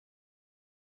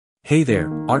Hey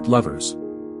there, art lovers.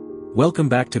 Welcome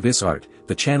back to Vis Art,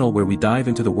 the channel where we dive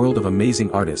into the world of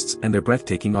amazing artists and their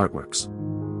breathtaking artworks.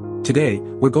 Today,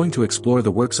 we're going to explore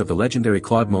the works of the legendary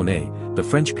Claude Monet, the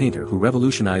French painter who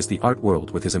revolutionized the art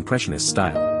world with his impressionist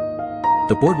style.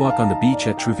 The boardwalk on the beach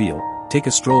at Trouville, take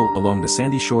a stroll along the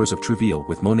sandy shores of Trouville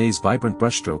with Monet's vibrant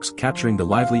brushstrokes capturing the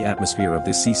lively atmosphere of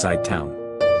this seaside town.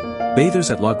 Bathers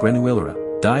at La Grenouillerie,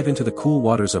 dive into the cool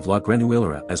waters of La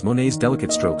Grenouillerie as Monet's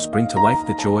delicate strokes bring to life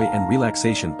the joy and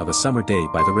relaxation of a summer day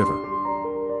by the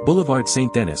river. Boulevard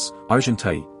Saint-Denis,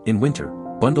 Argenteuil, in winter,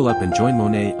 bundle up and join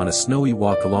Monet on a snowy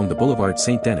walk along the Boulevard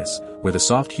Saint-Denis, where the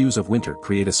soft hues of winter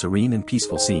create a serene and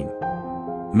peaceful scene.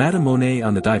 Madame Monet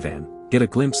on the divan, get a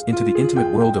glimpse into the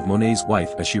intimate world of Monet's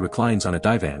wife as she reclines on a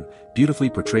divan, beautifully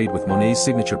portrayed with Monet's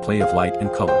signature play of light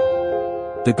and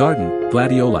color. The garden,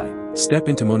 gladioli. Step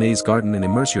into Monet's garden and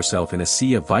immerse yourself in a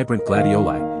sea of vibrant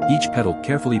gladioli, each petal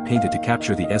carefully painted to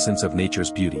capture the essence of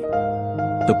nature's beauty.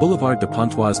 The Boulevard de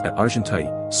Pontoise at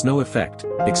Argenteuil, snow effect,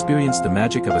 experience the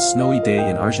magic of a snowy day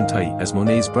in Argenteuil as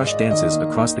Monet's brush dances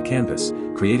across the canvas,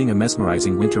 creating a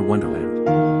mesmerizing winter wonderland.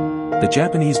 The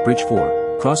Japanese Bridge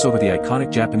 4, cross over the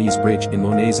iconic Japanese bridge in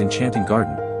Monet's enchanting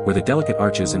garden, where the delicate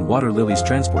arches and water lilies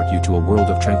transport you to a world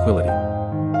of tranquility.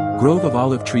 Grove of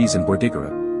olive trees in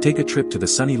Bordighera. Take a trip to the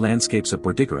sunny landscapes of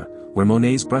Bordighera, where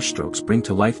Monet's brushstrokes bring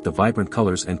to life the vibrant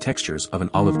colors and textures of an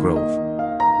olive grove.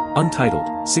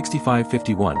 Untitled,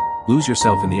 6551, lose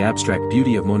yourself in the abstract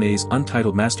beauty of Monet's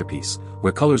untitled masterpiece,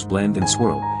 where colors blend and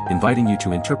swirl, inviting you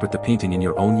to interpret the painting in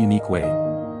your own unique way.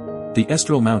 The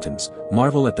Estoril Mountains,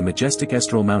 marvel at the majestic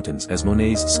Estoril Mountains as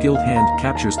Monet's skilled hand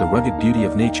captures the rugged beauty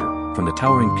of nature, from the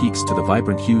towering peaks to the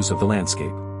vibrant hues of the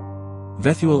landscape.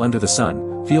 Vethuil under the sun,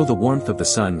 feel the warmth of the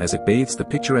sun as it bathes the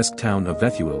picturesque town of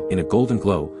Vethuil in a golden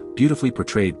glow, beautifully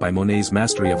portrayed by Monet's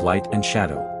mastery of light and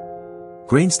shadow.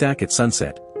 Grainstack at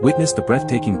sunset, witness the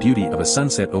breathtaking beauty of a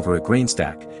sunset over a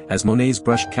grainstack, as Monet's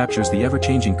brush captures the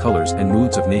ever-changing colors and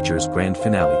moods of nature's grand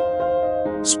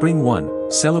finale. Spring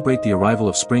 1, celebrate the arrival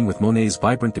of spring with Monet's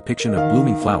vibrant depiction of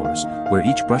blooming flowers, where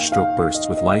each brushstroke bursts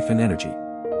with life and energy.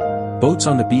 Boats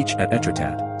on the beach at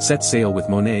Étretat, set sail with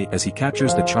Monet as he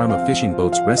captures the charm of fishing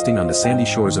boats resting on the sandy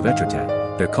shores of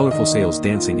Étretat, their colorful sails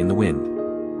dancing in the wind.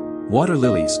 Water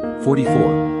lilies,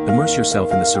 44, immerse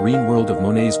yourself in the serene world of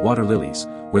Monet's water lilies,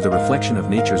 where the reflection of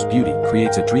nature's beauty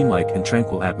creates a dreamlike and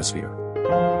tranquil atmosphere.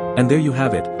 And there you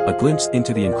have it, a glimpse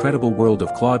into the incredible world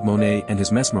of Claude Monet and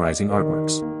his mesmerizing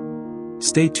artworks.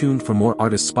 Stay tuned for more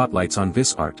artist spotlights on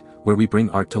Vis Art, where we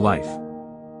bring art to life.